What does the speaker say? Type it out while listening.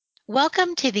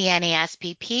Welcome to the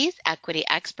NASPP's Equity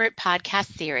Expert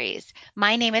Podcast Series.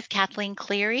 My name is Kathleen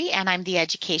Cleary, and I'm the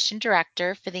Education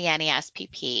Director for the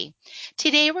NASPP.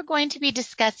 Today, we're going to be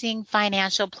discussing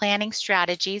financial planning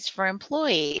strategies for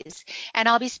employees, and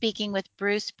I'll be speaking with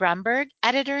Bruce Brumberg,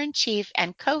 Editor-in-Chief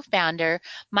and co-founder,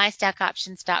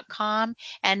 MyStockOptions.com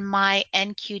and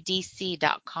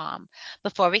MyNQDC.com.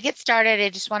 Before we get started, I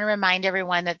just want to remind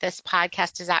everyone that this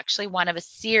podcast is actually one of a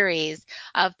series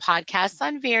of podcasts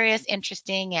on various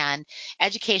interesting and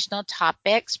educational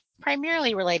topics,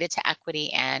 primarily related to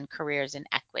equity and careers in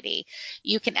equity.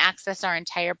 You can access our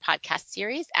entire podcast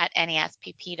series at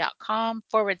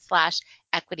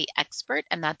naspp.com/equity expert,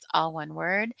 and that's all one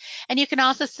word. And you can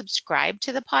also subscribe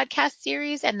to the podcast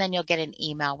series, and then you'll get an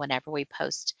email whenever we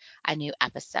post a new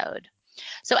episode.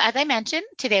 So as I mentioned,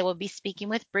 today we'll be speaking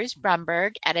with Bruce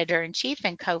Brumberg, Editor-in-Chief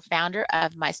and co-founder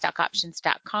of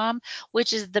MyStockOptions.com,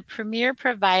 which is the premier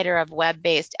provider of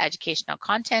web-based educational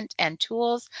content and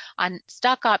tools on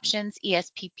stock options,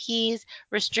 ESPPs,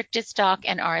 restricted stock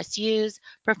and RSUs,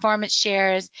 performance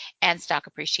shares, and stock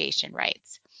appreciation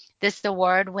rights. This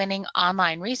award-winning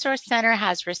online resource center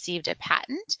has received a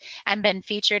patent and been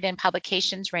featured in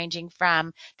publications ranging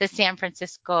from the San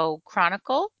Francisco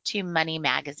Chronicle to Money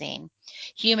Magazine.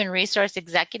 Human Resource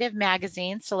Executive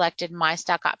Magazine selected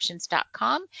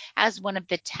MyStockOptions.com as one of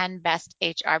the 10 best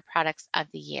HR products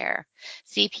of the year.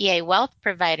 CPA Wealth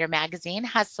Provider Magazine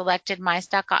has selected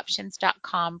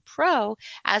MyStockOptions.com Pro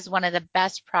as one of the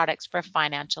best products for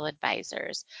financial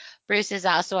advisors. Bruce is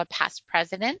also a past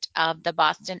president of the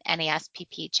Boston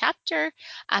NASPP chapter,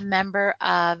 a member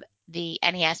of the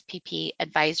NASPP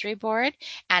Advisory Board,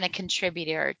 and a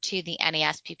contributor to the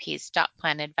NASPP's Stock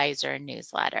Plan Advisor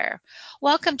newsletter.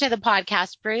 Welcome to the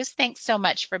podcast, Bruce. Thanks so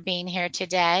much for being here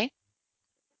today.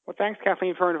 Well, thanks,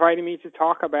 Kathleen, for inviting me to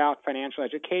talk about financial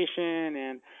education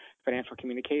and financial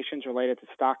communications related to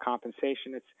stock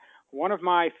compensation. It's one of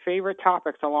my favorite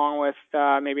topics, along with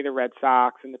maybe the Red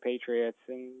Sox and the Patriots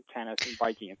and tennis and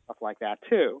biking and stuff like that,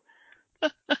 too.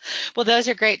 Well, those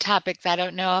are great topics. I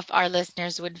don't know if our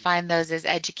listeners would find those as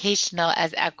educational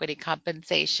as equity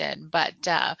compensation, but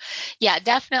yeah,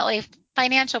 definitely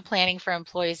financial planning for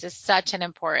employees is such an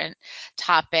important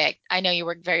topic. I know you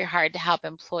work very hard to help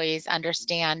employees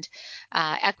understand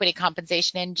equity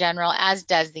compensation in general, as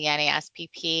does the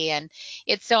NASPP, and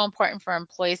it's so important for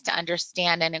employees to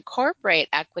understand and incorporate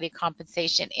equity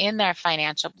compensation in their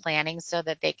financial planning so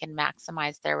that they can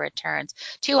maximize their returns.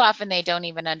 Too often they don't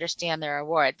even understand their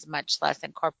awards, much less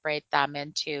incorporate them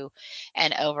into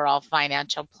an overall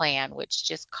financial plan, which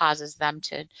just causes them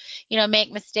to, make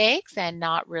mistakes and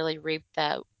not really reap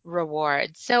the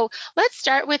rewards. So let's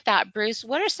start with that, Bruce.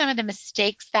 What are some of the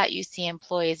mistakes that you see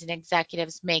employees and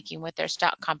executives making with their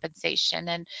stock compensation,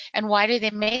 and why do they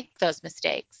make those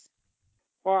mistakes?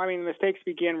 Well, I mean, mistakes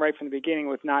begin right from the beginning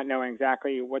with not knowing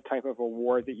exactly what type of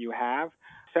award that you have.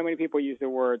 So many people use the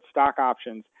word stock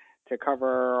options to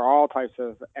cover all types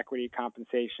of equity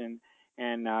compensation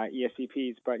and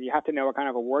ESPPs, but you have to know what kind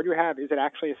of award you have. Is it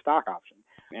actually a stock option?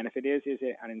 And if it is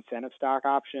it an incentive stock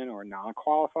option or a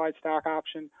non-qualified stock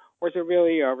option? Or is it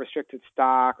really a restricted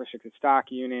stock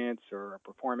units, or a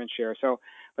performance share? So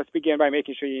let's begin by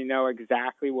making sure you know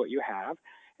exactly what you have.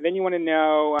 And then you want to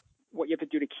know what you have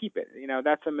to do to keep it.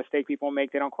 That's a mistake people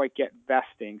make. They don't quite get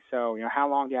vesting. So, how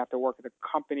long do you have to work at a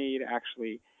company to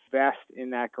actually vest in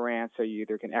that grant, so you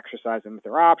either can exercise them with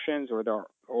their options or they're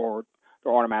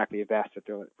automatically vest at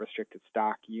their restricted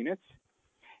stock units.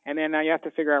 And then you have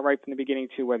to figure out right from the beginning,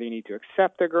 too, whether you need to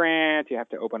accept the grant. You have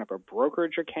to open up a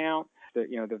brokerage account.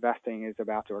 The vesting is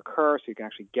about to occur, so you can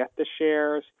actually get the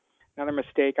shares. Another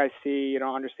mistake I see, you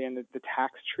don't understand the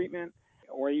tax treatment,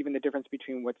 or even the difference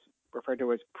between what's referred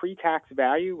to as pre-tax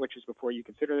value, which is before you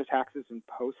consider the taxes, and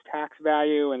post-tax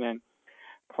value, and then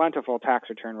plentiful tax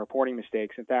return reporting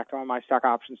mistakes. In fact, on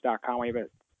MyStockOptions.com, we have a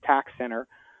tax center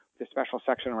with a special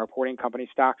section on reporting company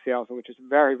stock sales, which is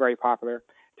very, very popular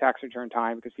tax return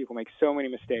time because people make so many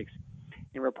mistakes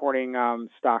in reporting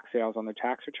stock sales on their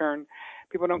tax return.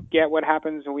 People don't get what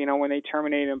happens, when they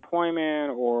terminate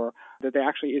employment, or that there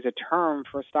actually is a term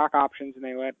for stock options and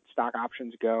they let stock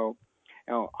options go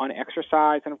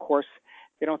unexercised. And of course,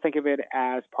 they don't think of it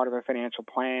as part of a financial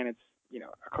plan. It's,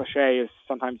 a cliche is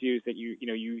sometimes used that you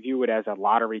view it as a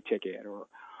lottery ticket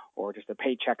or just a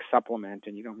paycheck supplement,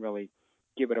 and you don't really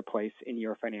give it a place in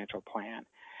your financial plan.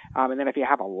 And then if you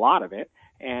have a lot of it,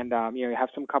 and you have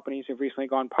some companies who've recently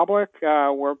gone public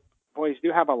where employees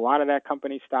do have a lot of that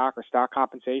company stock or stock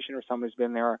compensation, or someone who's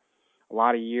been there a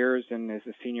lot of years and is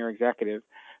a senior executive.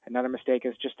 Another mistake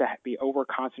is just to be over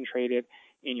concentrated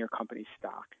in your company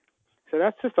stock. So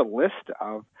that's just a list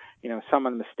of, some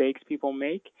of the mistakes people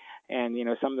make and,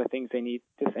 some of the things they need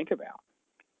to think about.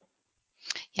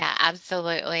 Yeah,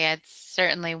 absolutely. It's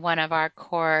certainly one of our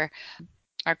core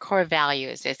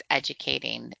values is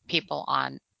educating people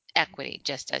on equity,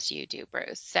 just as you do,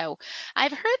 Bruce. So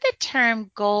I've heard the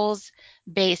term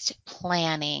goals-based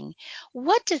planning.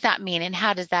 What does that mean, and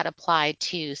how does that apply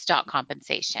to stock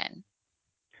compensation?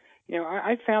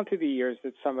 I found through the years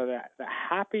that some of the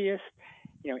happiest,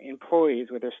 employees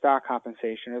with their stock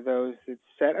compensation are those that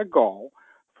set a goal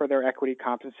for their equity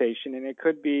compensation, and it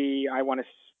could be I want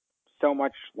so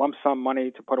much lump sum money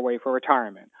to put away for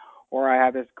retirement, or I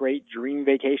have this great dream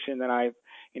vacation that I've,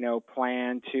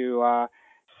 planned to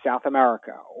South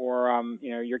America, or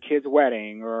your kid's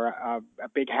wedding, or a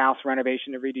big house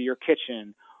renovation to redo your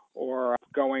kitchen, or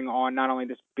going on not only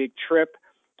this big trip,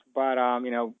 but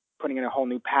putting in a whole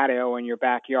new patio in your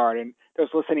backyard. And those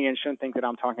listening in shouldn't think that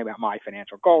I'm talking about my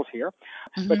financial goals here.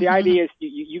 But the idea is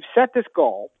you've set this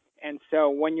goal, and so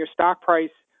when your stock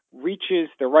price reaches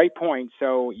the right point,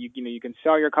 so you can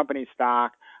sell your company's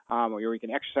stock, or you can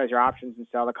exercise your options and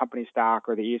sell the company stock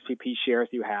or the ESPP shares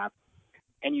you have,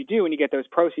 and you do, and you get those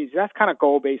proceeds. That's kind of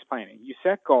goal-based planning. You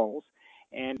set goals,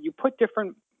 and you put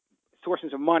different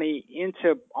sources of money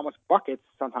into almost buckets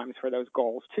sometimes for those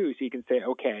goals too. So you can say,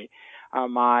 okay,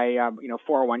 my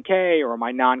 401k or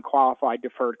my non-qualified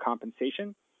deferred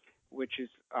compensation, which is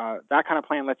that kind of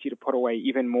plan lets you to put away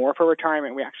even more for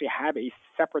retirement. We actually have a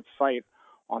separate site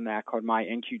on that called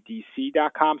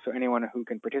mynqdc.com. So anyone who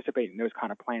can participate in those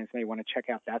kind of plans may want to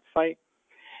check out that site.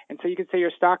 And so you can say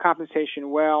your stock compensation,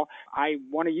 well, I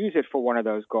want to use it for one of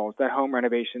those goals, that home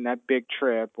renovation, that big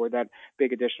trip, or that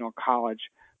big additional college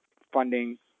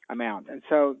funding amount. And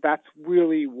so that's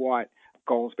really what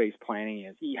goals-based planning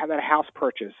is. You have that house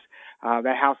purchase,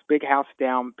 big house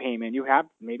down payment. You have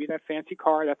maybe that fancy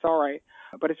car, that's all right.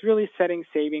 But it's really setting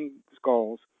savings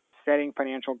goals, setting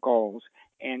financial goals,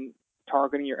 and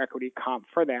targeting your equity comp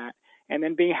for that, and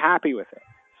then being happy with it.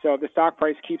 So if the stock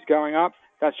price keeps going up,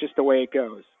 that's just the way it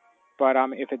goes. But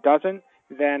if it doesn't,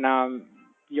 then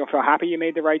you'll feel happy you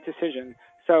made the right decision.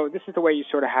 So this is the way you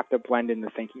sort of have to blend in the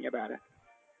thinking about it.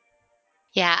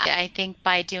 Yeah, I think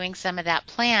by doing some of that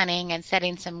planning and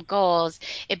setting some goals,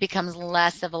 it becomes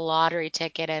less of a lottery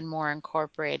ticket and more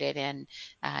incorporated in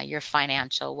your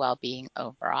financial well-being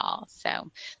overall. So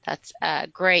that's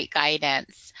great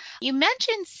guidance. You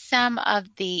mentioned some of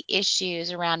the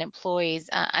issues around employees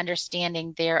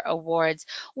understanding their awards.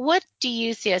 What do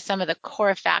you see as some of the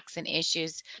core facts and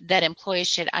issues that employees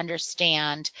should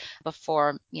understand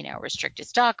before, restricted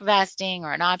stock vesting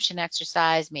or an option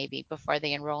exercise, maybe before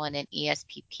they enroll in an ESPP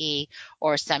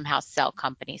or somehow sell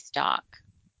company stock?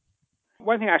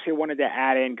 One thing I actually wanted to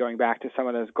add in, going back to some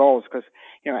of those goals, because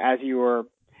as you were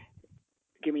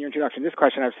giving your introduction to this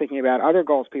question, I was thinking about other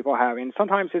goals people have, and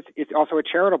sometimes it's also a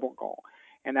charitable goal,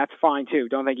 and that's fine too.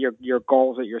 Don't think your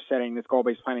goals that you're setting, this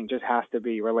goal-based planning, just has to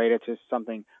be related to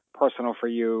something personal for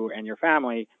you and your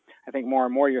family. I think more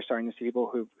and more you're starting to see people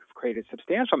who've created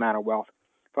substantial amount of wealth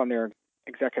from their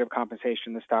executive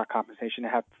compensation, the stock compensation, to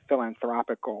have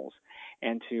philanthropic goals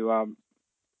and to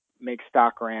make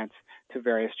stock grants to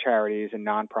various charities and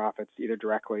nonprofits, either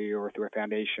directly or through a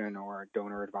foundation or a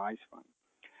donor advised fund.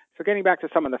 So getting back to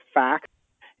some of the facts,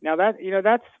 now that's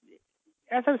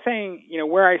as I was saying,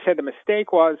 where I said the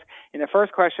mistake was in the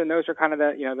first question. Those are kind of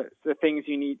the things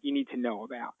you need to know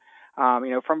about.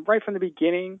 From right from the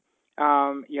beginning,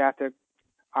 you have to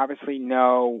obviously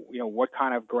know what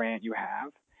kind of grant you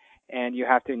have, and you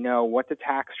have to know what the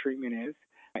tax treatment is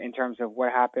in terms of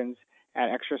what happens at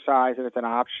exercise if it's an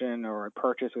option, or a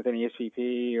purchase with an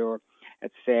ESPP, or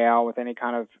at sale with any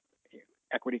kind of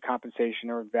equity compensation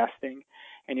or vesting.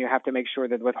 And you have to make sure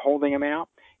that the withholding amount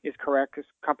is correct, because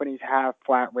companies have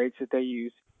flat rates that they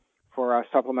use for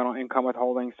supplemental income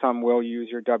withholding. Some will use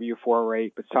your W-4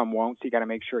 rate, but some won't. So you got to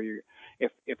make sure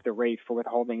if the rate for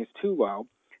withholding is too low,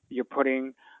 you're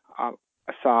putting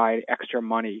aside extra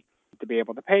money to be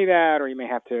able to pay that, or you may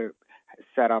have to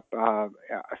set up a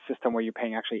system where you're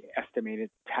paying actually estimated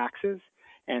taxes.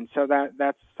 And so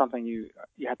that's something you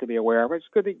have to be aware of. It's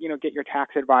good to get your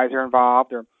tax advisor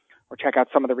involved, or check out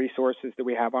some of the resources that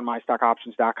we have on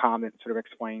mystockoptions.com that sort of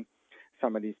explain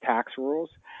some of these tax rules.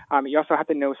 You also have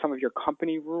to know some of your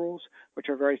company rules, which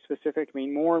are very specific. I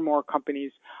mean, more and more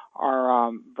companies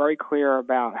are very clear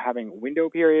about having window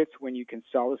periods when you can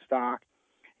sell the stock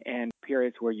and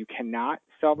periods where you cannot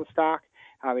sell the stock,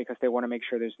 because they want to make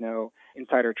sure there's no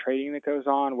insider trading that goes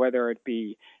on, whether it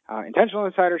be intentional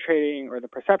insider trading or the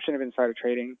perception of insider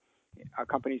trading.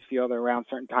 Companies feel that around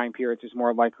certain time periods is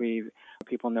more likely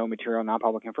people know material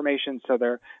non-public information, so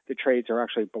the trades are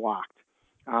actually blocked.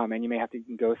 and you may have to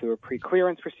go through a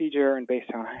pre-clearance procedure. And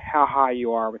based on how high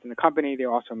you are within the company,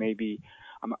 there also may be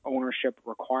ownership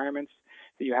requirements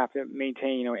that you have to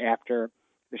maintain. After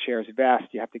the shares vest,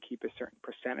 you have to keep a certain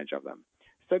percentage of them.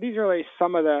 So these are really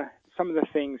some of the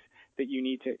things that you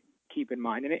need to keep in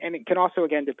mind, and it can also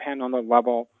again depend on the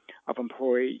level of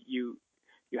employee you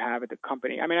have at the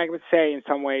company. I mean, I would say in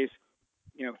some ways,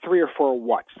 3 or 4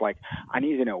 whats. Like, I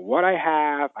need to know what I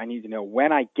have. I need to know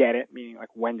when I get it, meaning like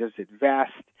when does it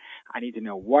vest. I need to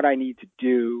know what I need to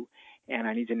do, and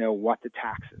I need to know what the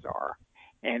taxes are.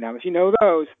 And if you know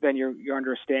those, then you're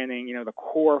understanding, the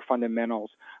core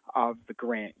fundamentals of the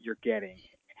grant you're getting.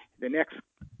 The next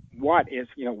what is,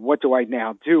 what do I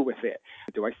now do with it?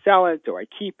 Do I sell it? Do I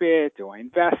keep it? Do I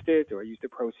invest it? Do I use the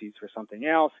proceeds for something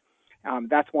else?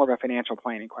 That's more of a financial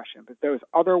planning question. But those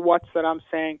other what's that I'm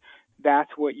saying,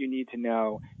 that's what you need to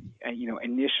know,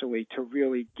 initially to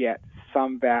really get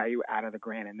some value out of the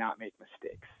grant and not make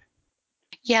mistakes.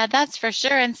 Yeah, that's for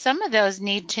sure. And some of those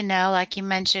need to know, like you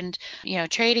mentioned,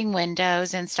 trading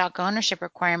windows and stock ownership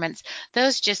requirements.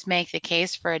 Those just make the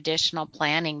case for additional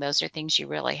planning. Those are things you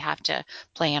really have to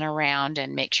plan around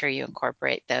and make sure you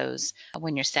incorporate those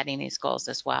when you're setting these goals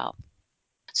as well.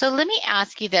 So let me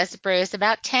ask you this, Bruce.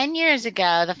 About 10 years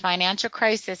ago, the financial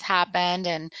crisis happened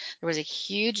and there was a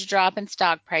huge drop in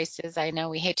stock prices. I know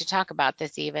we hate to talk about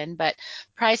this even, but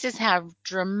prices have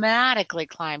dramatically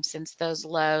climbed since those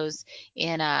lows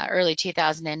in early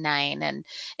 2009. And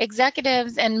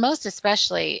executives, and most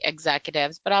especially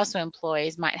executives, but also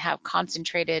employees, might have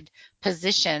concentrated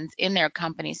positions in their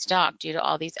company stock due to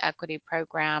all these equity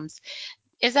programs.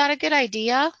 Is that a good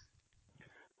idea?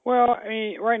 Well, I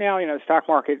mean, right now, the stock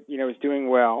market, is doing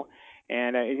well,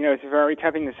 and it's very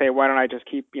tempting to say, why don't I just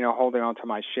keep, holding on to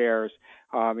my shares,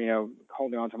 holding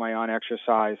on to my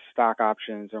unexercised stock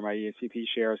options or my ESPP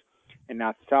shares, and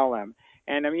not sell them.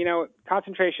 And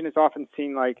concentration is often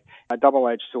seen like a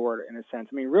double-edged sword in a sense.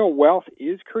 I mean, real wealth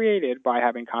is created by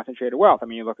having concentrated wealth. I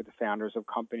mean, you look at the founders of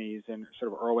companies and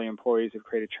sort of early employees who've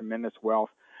created tremendous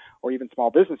wealth, or even small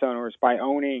business owners by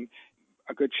owning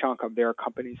a good chunk of their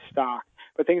company's stock.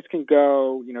 But things can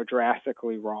go,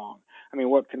 drastically wrong. I mean,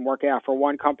 what can work out for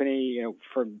one company,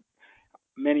 for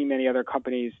many, many other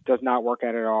companies does not work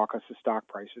out at all because the stock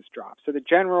prices drop. So the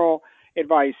general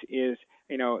advice is,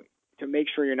 to make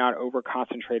sure you're not over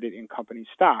concentrated in company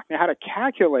stock. Now, how to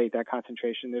calculate that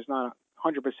concentration, there's not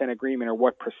 100% agreement or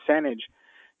what percentage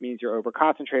means you're over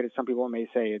concentrated. Some people may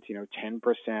say it's,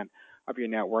 10% of your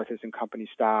net worth is in company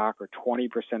stock, or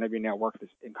 20% of your net worth is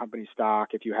in company stock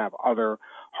if you have other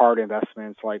hard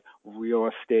investments like real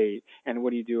estate. And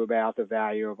what do you do about the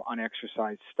value of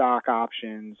unexercised stock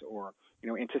options, or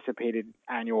anticipated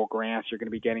annual grants you're going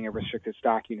to be getting a restricted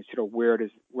stock unit? Sort of where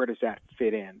does that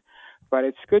fit in? But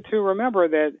it's good to remember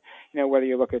that whether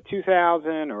you look at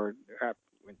 2000 or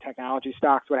when technology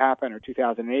stocks would happen, or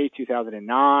 2008,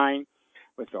 2009,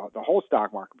 with the whole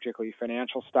stock market, particularly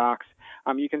financial stocks,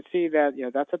 you can see that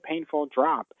that's a painful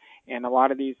drop. And a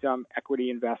lot of these equity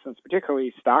investments,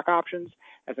 particularly stock options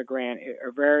as a grant,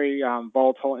 are very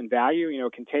volatile in value.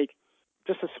 It can take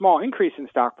just a small increase in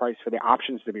stock price for the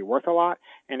options to be worth a lot,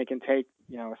 and it can take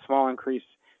a small increase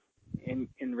in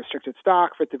restricted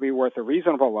stock for it to be worth a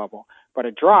reasonable level. But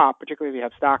a drop, particularly if you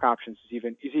have stock options, is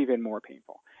even more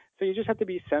painful. So you just have to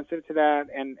be sensitive to that,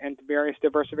 and to various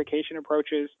diversification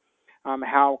approaches.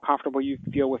 How comfortable you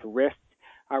feel with risk,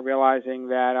 realizing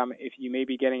that if you may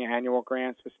be getting annual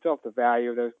grants, but still if the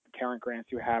value of those current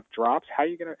grants you have drops, how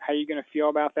are you gonna feel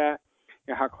about that?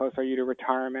 How close are you to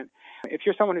retirement? If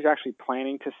you're someone who's actually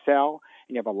planning to sell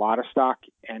and you have a lot of stock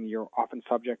and you're often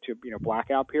subject to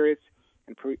blackout periods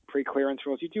and pre-clearance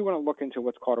rules, you do want to look into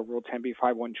what's called a Rule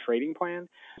 10b5-1 trading plan.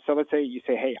 So let's say you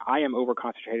say, hey, I am over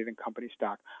concentrated in company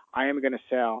stock. I am going to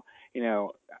sell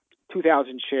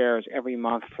 2,000 shares every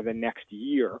month for the next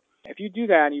year. If you do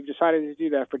that, and you've decided to do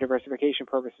that for diversification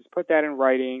purposes, put that in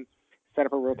writing, set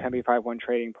up a Rule 10b5-1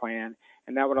 trading plan,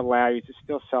 and that would allow you to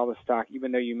still sell the stock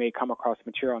even though you may come across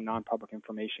material non-public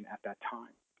information at that time.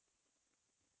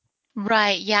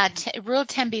 Right. Yeah. Rule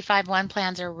 10b5-1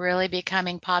 plans are really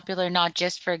becoming popular, not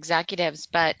just for executives,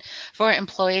 but for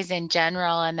employees in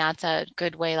general. And that's a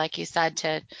good way, like you said,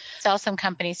 to sell some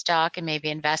company stock and maybe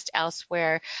invest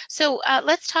elsewhere. So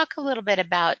let's talk a little bit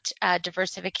about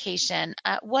diversification.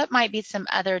 What might be some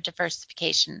other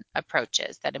diversification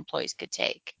approaches that employees could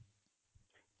take?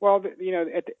 Well,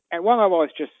 at one level,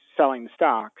 it's just selling the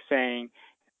stock, saying,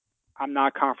 I'm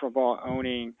not comfortable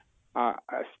owning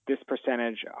this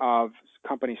percentage of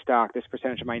company stock, this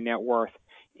percentage of my net worth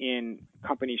in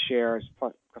company shares,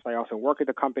 plus because I also work at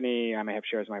the company, I may have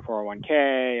shares in my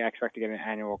 401k, I expect to get an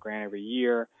annual grant every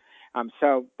year.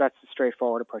 So that's a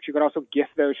straightforward approach. You could also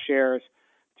gift those shares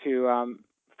to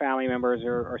family members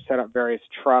or set up various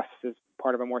trusts as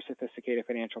part of a more sophisticated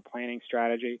financial planning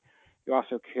strategy. You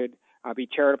also could be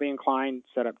charitably inclined,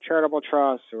 set up charitable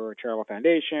trusts or a charitable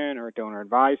foundation or a donor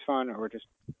advised fund, or just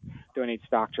donate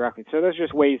stock directly. So those are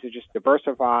just ways to just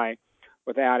diversify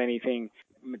without anything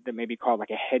that may be called like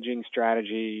a hedging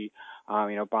strategy,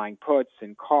 buying puts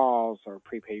and calls or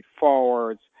prepaid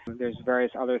forwards. There's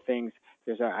various other things.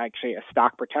 There's actually a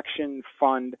stock protection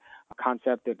fund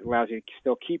concept that allows you to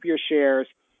still keep your shares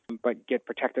but get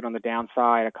protected on the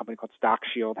downside. A company called Stock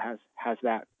Shield has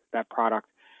that product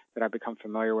that I've become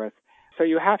familiar with. So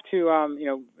you have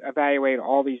to evaluate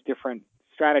all these different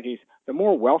strategies. The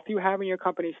more wealth you have in your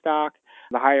company stock,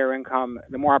 the higher income,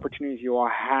 the more opportunities you will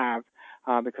have,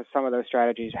 because some of those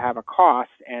strategies have a cost,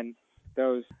 and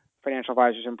those financial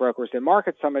advisors and brokers that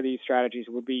market some of these strategies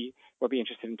will be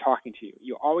interested in talking to you.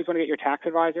 You always want to get your tax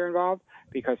advisor involved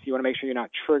because you want to make sure you're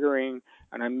not triggering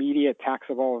an immediate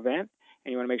taxable event,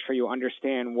 and you want to make sure you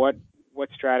understand what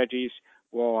strategies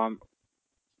will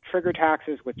trigger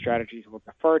taxes, what strategies will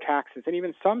defer taxes, and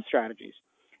even some strategies.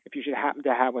 If you should happen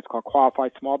to have what's called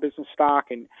qualified small business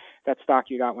stock, and that stock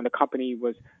you got when the company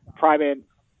was private,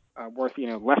 worth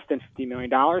less than $50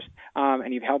 million,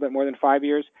 and you've held it more than 5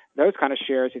 years, those kind of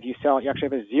shares, if you sell it, you actually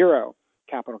have a zero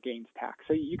capital gains tax.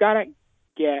 So you got to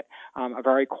get a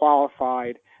very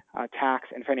qualified tax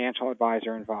and financial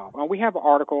advisor involved. We have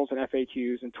articles and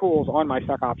FAQs and tools on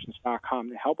mystockoptions.com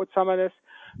to help with some of this,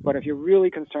 but if you're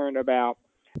really concerned about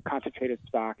concentrated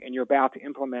stock and you're about to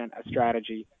implement a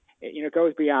strategy, it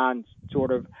goes beyond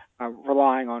sort of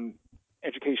relying on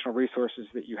educational resources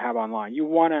that you have online. You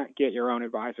want to get your own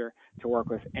advisor to work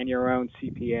with and your own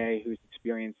CPA who's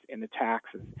experienced in the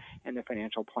taxes and the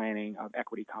financial planning of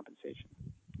equity compensation.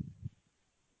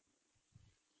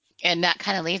 And that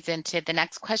kind of leads into the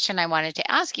next question I wanted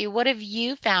to ask you. What have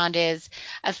you found is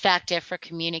effective for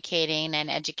communicating and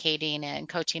educating and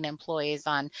coaching employees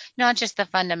on not just the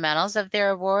fundamentals of their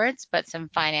awards, but some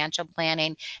financial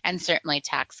planning and certainly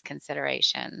tax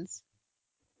considerations?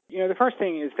 The first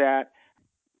thing is that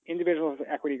individuals with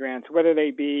equity grants, whether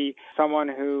they be someone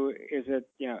who is at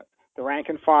the rank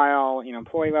and file,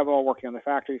 employee level working on the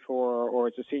factory floor, or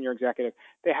it's a senior executive,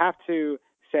 they have to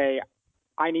say,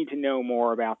 I need to know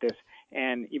more about this.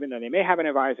 And even though they may have an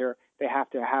advisor, they have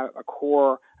to have a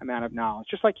core amount of knowledge.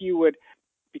 Just like you would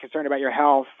be concerned about your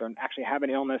health and actually have an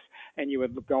illness, and you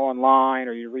would go online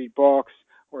or you read books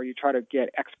or you try to get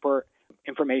expert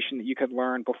information that you could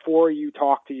learn before you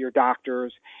talk to your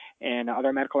doctors and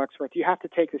other medical experts. You have to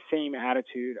take the same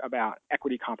attitude about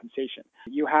equity compensation.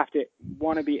 You have to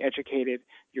want to be educated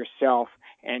yourself,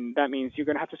 and that means you're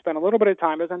going to have to spend a little bit of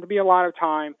time. It doesn't have to be a lot of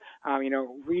time,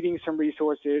 reading some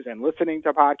resources and listening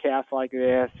to podcasts like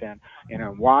this and,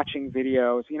 watching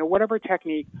videos, whatever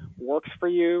technique works for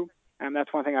you. And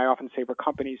that's one thing I often say for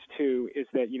companies too, is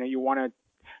that, you want to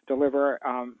deliver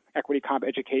equity comp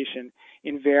education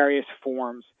in various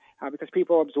forms because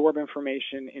people absorb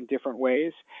information in different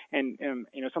ways. And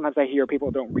sometimes I hear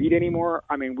people don't read anymore.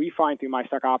 We find through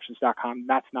mystockoptions.com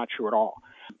that's not true at all.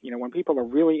 When people are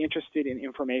really interested in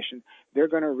information, they're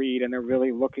going to read and they're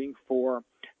really looking for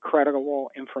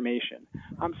credible information.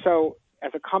 So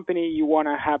as a company, you want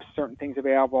to have certain things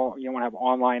available. You want to have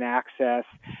online access.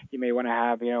 You may want to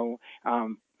have,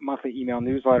 monthly email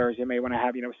newsletters. You may want to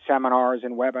have, seminars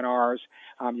and webinars.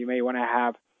 You may want to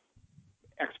have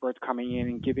experts coming in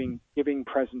and giving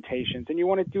presentations. And you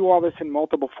want to do all this in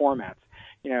multiple formats.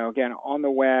 Again, on the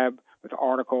web with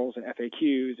articles and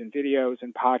FAQs and videos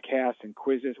and podcasts and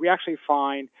quizzes. We actually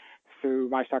find through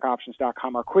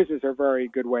mystockoptions.com, our quizzes are a very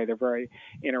good way. They're very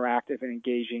interactive and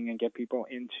engaging and get people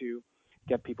into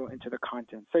the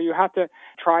content. So you have to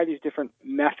try these different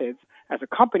methods as a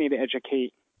company to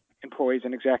educate employees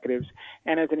and executives.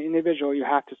 And as an individual, you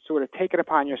have to sort of take it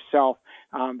upon yourself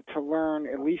to learn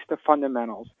at least the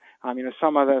fundamentals.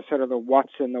 Some of the sort of the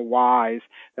what's and the whys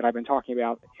that I've been talking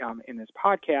about in this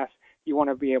podcast, you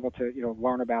want to be able to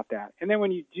learn about that. And then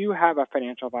when you do have a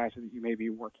financial advisor that you may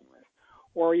be working with,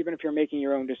 or even if you're making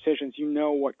your own decisions, you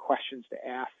know what questions to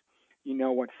ask, you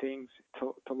know what things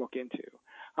to look into.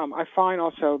 I find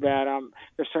also that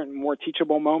there's certain more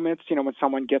teachable moments, when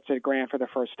someone gets a grant for the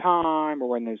first time, or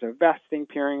when there's a vesting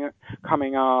period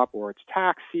coming up, or it's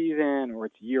tax season, or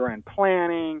it's year-end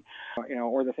planning,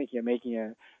 or they're thinking of making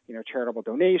a charitable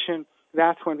donation.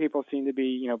 That's when people seem to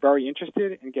be very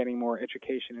interested in getting more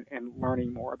education and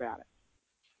learning more about it.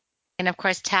 And of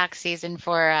course, tax season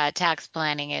for tax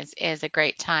planning is a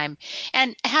great time.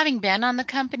 And having been on the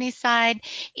company side,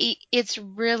 it's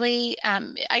really,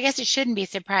 I guess it shouldn't be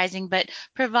surprising, but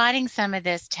providing some of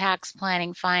this tax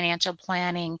planning, financial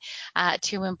planning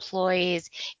to employees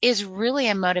is really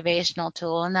a motivational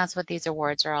tool, and that's what these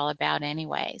awards are all about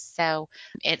anyway. So,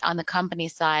 it on the company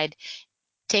side,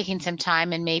 taking some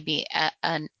time and maybe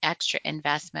an extra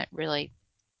investment really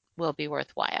will be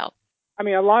worthwhile. I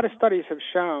mean, a lot of studies have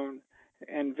shown,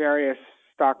 and various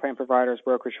stock plan providers,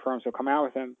 brokerage firms will come out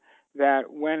with them,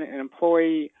 that when an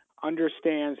employee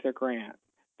understands their grant,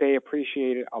 they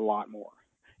appreciate it a lot more.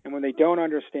 And when they don't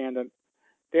understand it,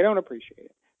 they don't appreciate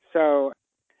it. So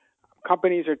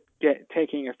companies are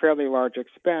taking a fairly large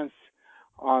expense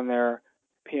on their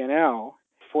P&L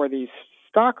for these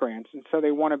stock grants, and so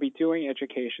they want to be doing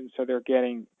education, so they're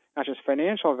getting not just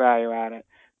financial value at it,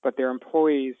 but their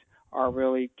employees are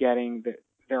really getting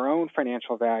their own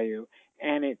financial value,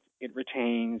 and it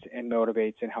retains and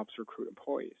motivates and helps recruit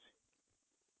employees.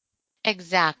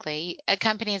 Exactly.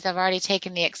 Companies have already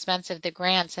taken the expense of the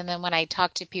grants, and then when I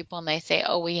talk to people and they say,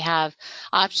 "Oh, we have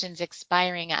options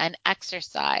expiring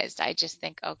unexercised," I just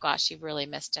think, "Oh gosh, you've really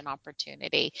missed an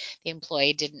opportunity." The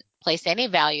employee didn't place any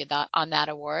value on that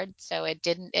award, so it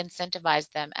didn't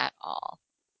incentivize them at all.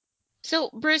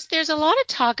 So, Bruce, there's a lot of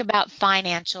talk about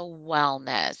financial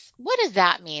wellness. What does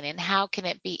that mean, and how can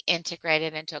it be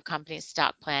integrated into a company's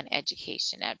stock plan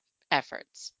education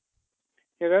efforts?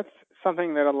 Yeah, that's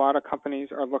something that a lot of companies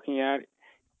are looking at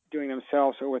doing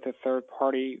themselves or with a third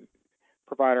party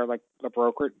provider like their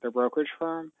brokerage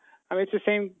firm. I mean, it's the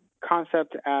same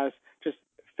concept as just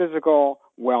physical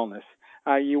wellness.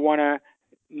 You want to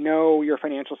know your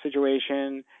financial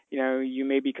situation. You know, you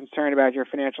may be concerned about your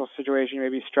financial situation. You may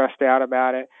be stressed out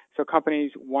about it. So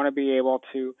companies want to be able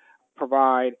to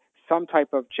provide some type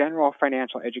of general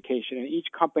financial education. And each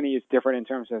company is different in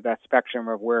terms of that spectrum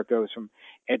of where it goes from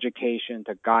education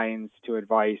to guidance to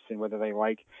advice, and whether they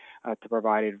like to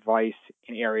provide advice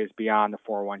in areas beyond the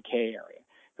 401k area.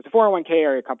 Because the 401k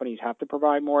area, companies have to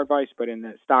provide more advice, but in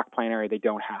the stock plan area, they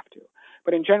don't have to.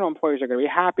 But in general, employees are going to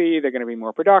be happy. They're going to be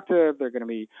more productive. They're going to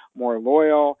be more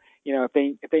loyal. You know,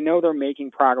 if they know they're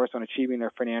making progress on achieving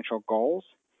their financial goals,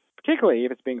 particularly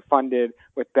if it's being funded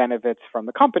with benefits from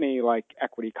the company like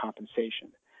equity compensation.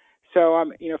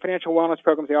 So, financial wellness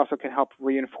programs, they also can help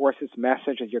reinforce this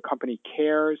message that your company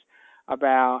cares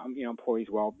about, employees'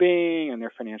 well-being and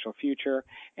their financial future,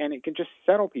 and it can just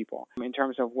settle people in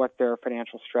terms of what their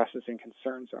financial stresses and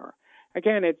concerns are.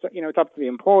 Again, it's up to the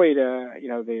employee to,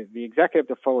 the executive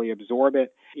to fully absorb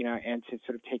it, and to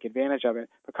sort of take advantage of it.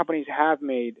 But companies have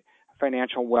made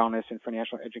financial wellness and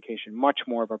financial education much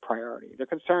more of a priority. They're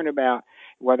concerned about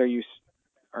whether you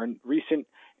are recent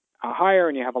hire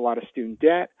and you have a lot of student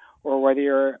debt, or whether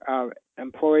you're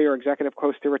employee or executive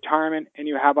close to retirement and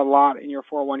you have a lot in your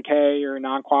 401k or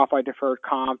non-qualified deferred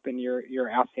comp and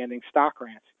your outstanding stock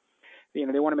grants. They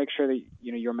want to make sure that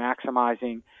you're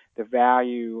maximizing the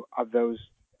value of those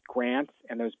grants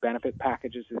and those benefit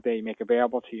packages that they make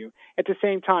available to you. At the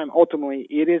same time, ultimately,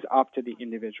 it is up to the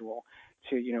individual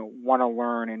to want to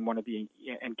learn and want to be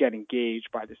and get engaged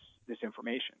by this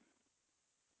information.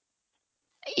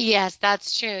 Yes,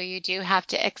 that's true. You do have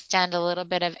to extend a little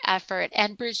bit of effort.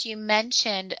 And Bruce, you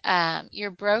mentioned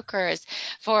your brokers.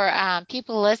 For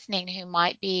people listening who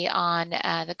might be on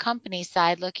the company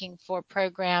side looking for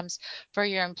programs for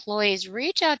your employees,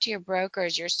 reach out to your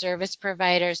brokers, your service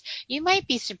providers. You might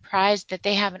be surprised that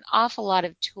they have an awful lot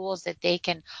of tools that they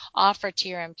can offer to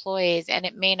your employees, and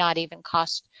it may not even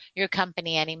cost your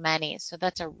company any money. So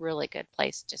that's a really good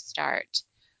place to start.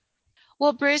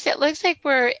 Well, Bruce, it looks like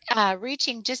we're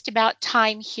reaching just about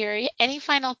time here. Any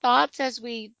final thoughts as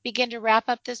we begin to wrap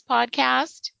up this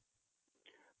podcast?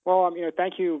 Well,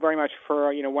 thank you very much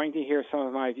for wanting to hear some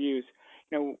of my views.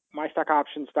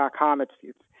 MyStockOptions.com.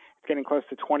 It's getting close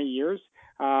to 20 years.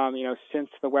 Since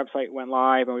the website went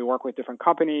live, and we work with different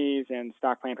companies and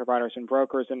stock plan providers and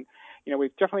brokers, and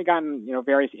we've definitely gotten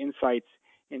various insights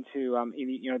into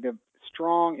the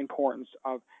strong importance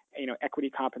of equity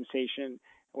compensation,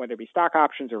 whether it be stock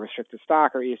options or restricted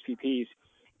stock or ESPPs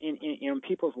in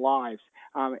people's lives.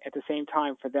 At the same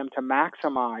time, for them to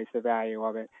maximize the value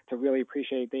of it, to really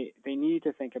appreciate, they need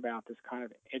to think about this kind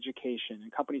of education,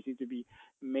 and companies need to be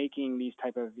making these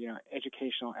type of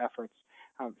educational efforts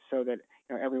so that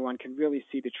everyone can really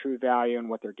see the true value in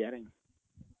what they're getting.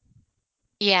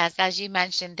 Yes, as you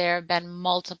mentioned, there have been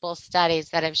multiple studies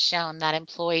that have shown that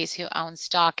employees who own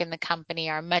stock in the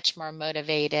company are much more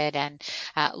motivated and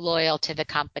loyal to the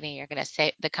company. You're going to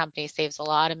say the company saves a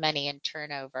lot of money in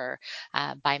turnover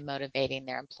by motivating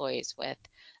their employees with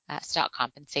stock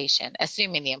compensation,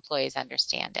 assuming the employees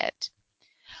understand it.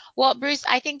 Well, Bruce,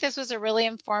 I think this was a really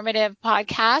informative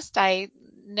podcast. I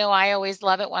know I always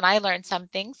love it when I learn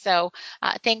something. So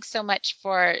thanks so much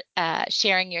for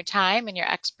sharing your time and your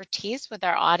expertise with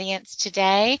our audience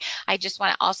today. I just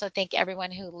want to also thank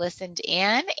everyone who listened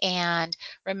in, and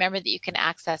remember that you can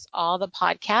access all the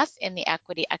podcasts in the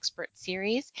Equity Expert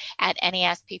series at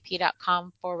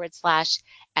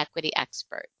nespp.com/equity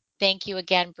expert. Thank you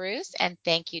again, Bruce, and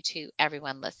thank you to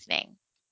everyone listening.